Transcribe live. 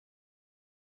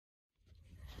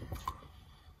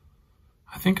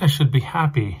think I should be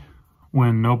happy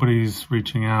when nobody's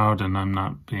reaching out and I'm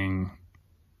not being,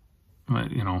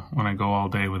 you know, when I go all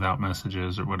day without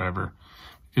messages or whatever,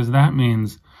 because that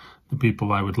means the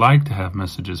people I would like to have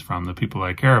messages from, the people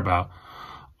I care about,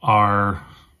 are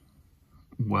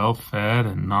well fed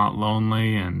and not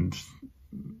lonely, and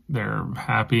they're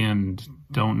happy and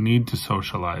don't need to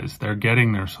socialize. They're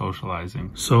getting their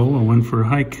socializing. So I went for a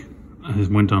hike. I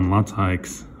went on lots of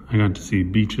hikes. I got to see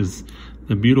beaches,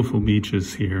 the beautiful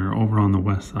beaches here over on the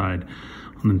west side.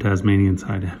 On the Tasmanian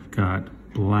side, I've got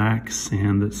black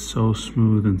sand that's so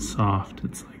smooth and soft.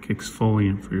 It's like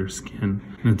exfoliant for your skin.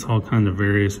 And it's all kinds of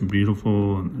various and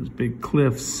beautiful, and there's big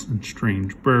cliffs and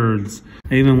strange birds.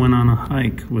 I even went on a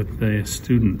hike with the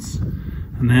students.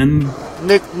 And then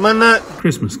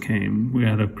Christmas came. We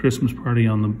had a Christmas party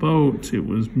on the boat. It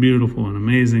was beautiful and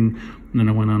amazing. And then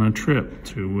I went on a trip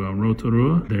to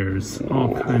Rotorua. There's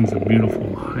all kinds of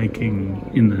beautiful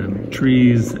hiking in the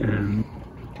trees, and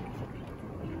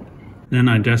then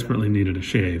I desperately needed a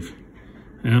shave.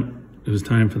 Yep, it was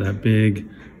time for that big,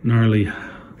 gnarly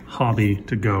hobby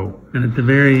to go. And at the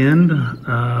very end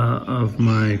of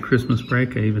my Christmas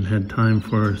break, I even had time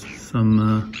for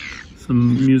some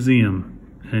museum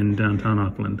in downtown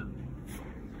Auckland.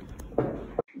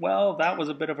 Well, that was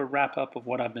a bit of a wrap up of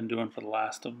what I've been doing for the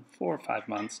last 4 or 5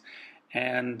 months,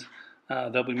 and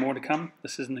there'll be more to come.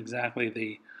 This isn't exactly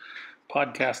the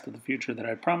podcast of the future that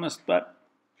I promised, but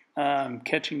I'm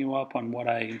catching you up on what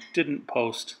I didn't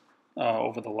post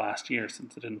over the last year,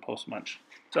 since I didn't post much.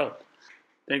 So,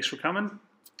 thanks for coming.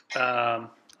 I'm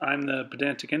the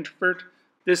Pedantic Introvert.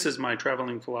 This is my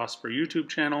Traveling Philosopher YouTube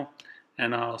channel,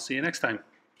 and I'll see you next time.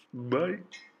 Bye.